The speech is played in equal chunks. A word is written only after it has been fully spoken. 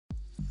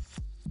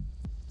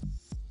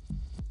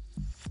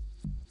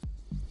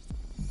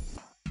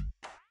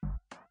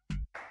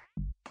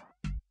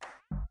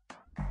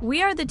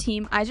We are the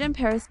team iGEM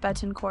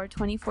Paris-Bettencourt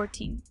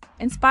 2014.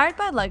 Inspired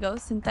by LEGO,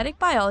 synthetic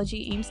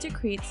biology aims to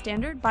create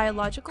standard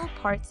biological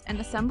parts and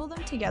assemble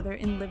them together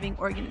in living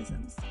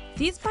organisms.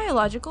 These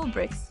biological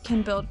bricks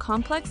can build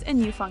complex and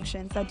new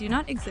functions that do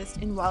not exist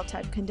in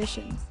wild-type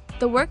conditions.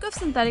 The work of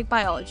synthetic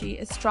biology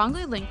is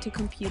strongly linked to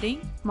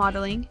computing,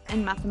 modeling,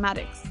 and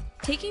mathematics.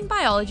 Taking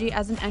biology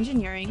as an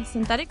engineering,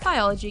 synthetic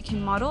biology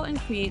can model and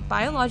create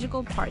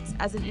biological parts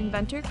as an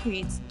inventor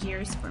creates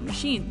gears for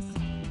machines.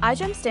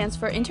 iGEM stands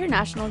for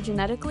International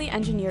Genetically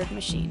Engineered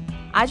Machine.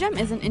 iGEM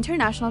is an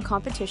international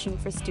competition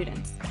for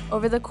students.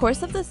 Over the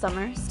course of the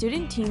summer,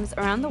 student teams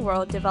around the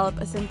world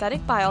develop a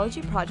synthetic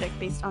biology project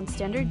based on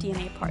standard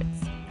DNA parts.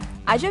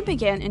 iGEM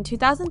began in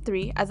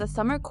 2003 as a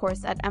summer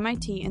course at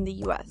MIT in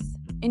the US.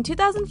 In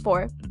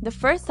 2004, the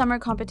first summer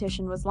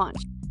competition was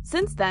launched.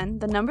 Since then,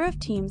 the number of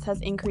teams has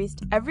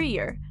increased every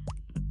year,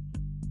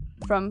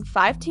 from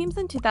 5 teams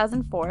in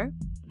 2004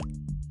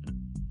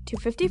 to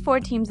 54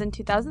 teams in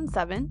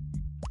 2007,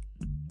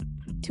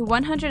 to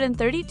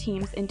 130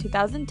 teams in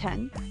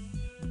 2010,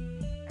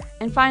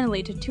 and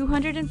finally to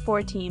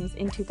 204 teams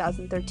in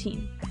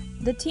 2013.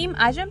 The team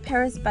iGEM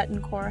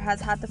Paris-Bettencourt has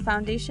had the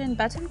foundation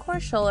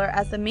Bettencourt-Schuller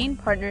as the main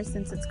partner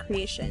since its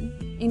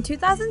creation. In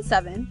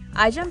 2007,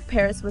 iGEM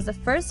Paris was the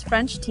first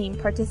French team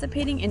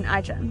participating in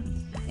iGEM.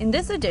 In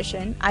this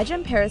edition,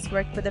 iGEM Paris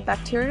worked with a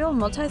bacterial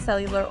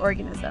multicellular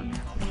organism.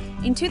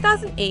 In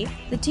 2008,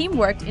 the team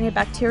worked in a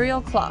bacterial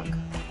clock.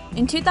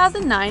 In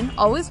 2009,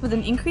 always with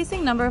an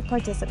increasing number of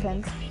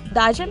participants, the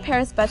iGEM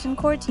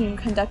Paris-Bettencourt team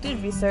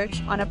conducted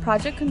research on a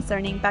project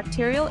concerning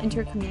bacterial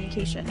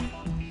intercommunication.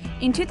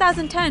 In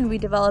 2010, we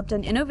developed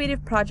an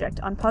innovative project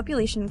on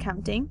population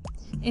counting.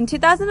 In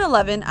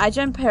 2011,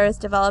 iGEM Paris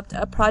developed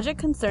a project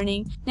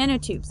concerning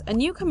nanotubes, a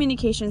new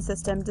communication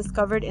system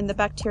discovered in the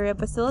bacteria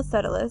Bacillus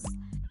subtilis.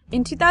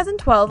 In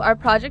 2012, our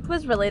project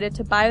was related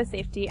to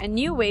biosafety and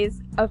new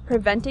ways of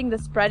preventing the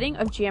spreading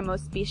of GMO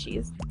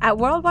species. At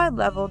worldwide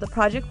level, the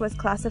project was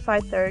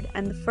classified third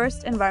and the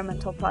first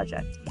environmental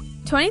project.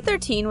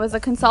 2013 was a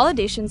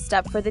consolidation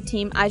step for the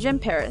team iGEM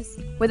Paris.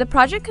 With a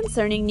project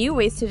concerning new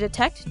ways to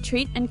detect,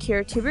 treat, and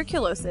cure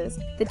tuberculosis,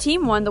 the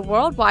team won the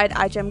worldwide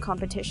iGEM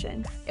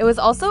competition. It was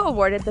also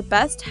awarded the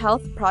Best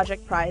Health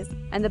Project Prize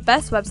and the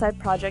Best Website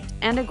Project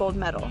and a gold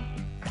medal.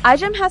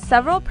 iGEM has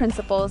several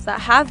principles that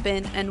have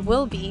been and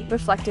will be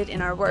reflected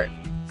in our work.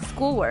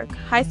 Schoolwork,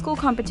 high school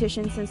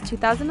competition since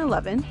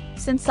 2011.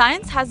 Since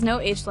science has no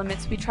age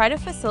limits, we try to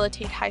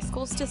facilitate high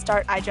schools to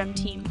start iGEM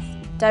teams.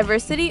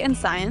 Diversity in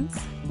science.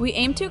 We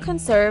aim to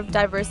conserve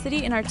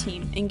diversity in our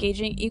team,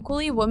 engaging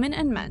equally women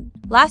and men.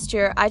 Last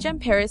year, iGEM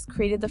Paris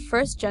created the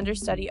first gender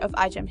study of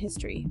iGEM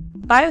history.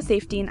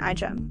 Biosafety in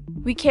iGEM.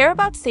 We care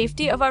about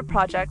safety of our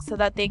projects so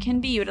that they can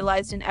be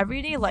utilized in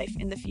everyday life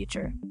in the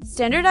future.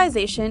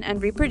 Standardization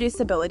and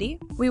reproducibility.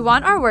 We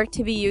want our work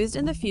to be used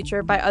in the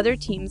future by other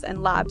teams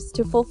and labs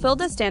to fulfill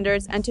the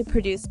standards and to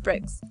produce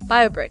bricks,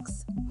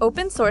 biobricks.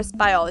 Open source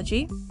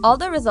biology. All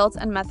the results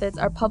and methods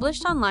are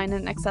published online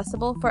and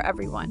accessible for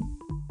everyone.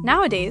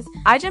 Nowadays,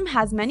 iGEM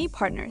has many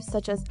partners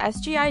such as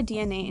SGI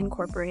DNA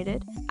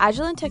Incorporated,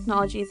 Agilent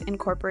Technologies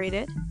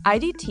Incorporated,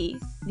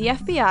 IDT, the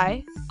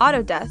FBI,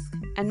 Autodesk,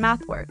 and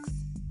MathWorks.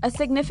 A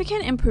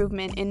significant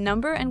improvement in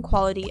number and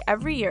quality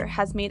every year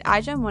has made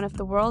iGEM one of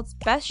the world's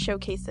best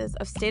showcases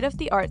of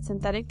state-of-the-art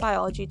synthetic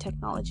biology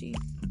technology.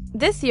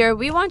 This year,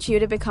 we want you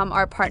to become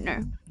our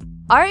partner.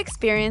 Our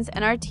experience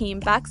and our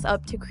team backs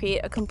up to create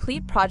a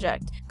complete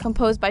project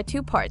composed by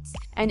 2 parts,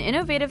 an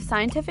innovative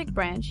scientific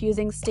branch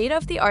using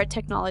state-of-the-art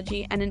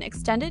technology and an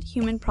extended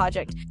human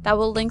project that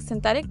will link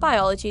synthetic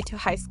biology to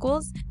high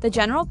schools, the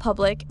general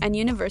public, and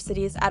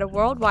universities at a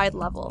worldwide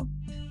level.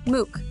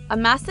 MOOC, a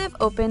massive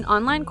open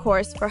online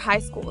course for high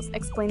schools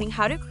explaining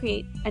how to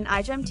create an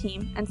iGEM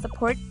team and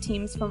support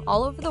teams from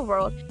all over the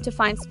world to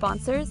find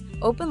sponsors,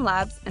 open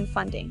labs, and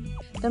funding.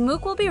 The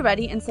MOOC will be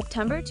ready in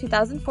September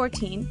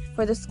 2014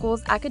 for the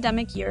school's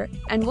academic year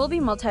and will be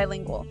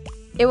multilingual.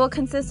 It will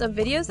consist of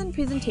videos and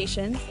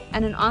presentations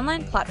and an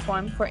online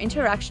platform for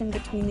interaction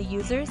between the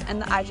users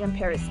and the iGEM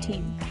Paris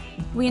team.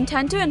 We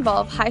intend to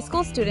involve high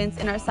school students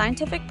in our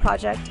scientific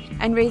project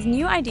and raise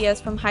new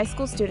ideas from high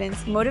school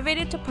students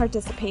motivated to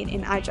participate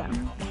in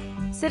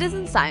iGEM.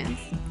 Citizen science.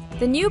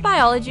 The new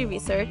biology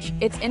research,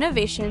 its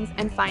innovations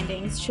and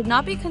findings should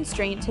not be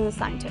constrained to the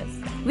scientists.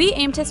 We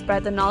aim to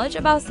spread the knowledge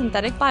about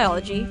synthetic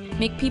biology,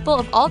 make people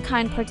of all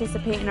kinds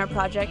participate in our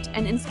project,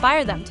 and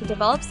inspire them to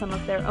develop some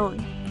of their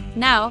own.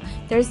 Now,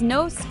 there is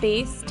no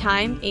space,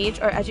 time, age,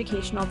 or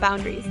educational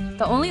boundaries.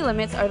 The only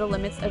limits are the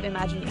limits of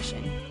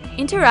imagination.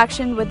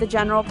 Interaction with the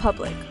general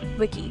public,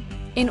 Wiki.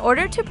 In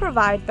order to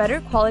provide better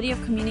quality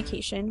of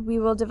communication, we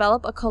will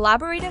develop a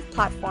collaborative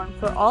platform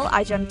for all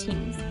iGEM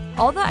teams.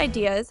 All the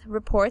ideas,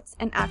 reports,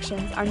 and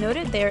actions are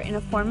noted there in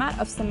a format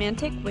of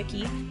semantic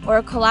wiki or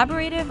a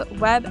collaborative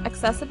web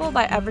accessible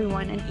by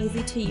everyone and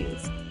easy to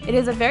use. It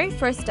is a very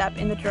first step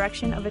in the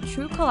direction of a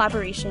true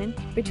collaboration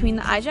between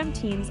the iGEM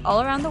teams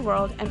all around the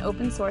world and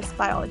open source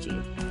biology.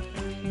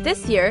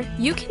 This year,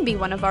 you can be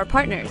one of our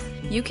partners.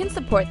 You can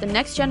support the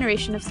next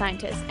generation of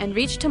scientists and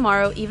reach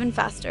tomorrow even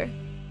faster.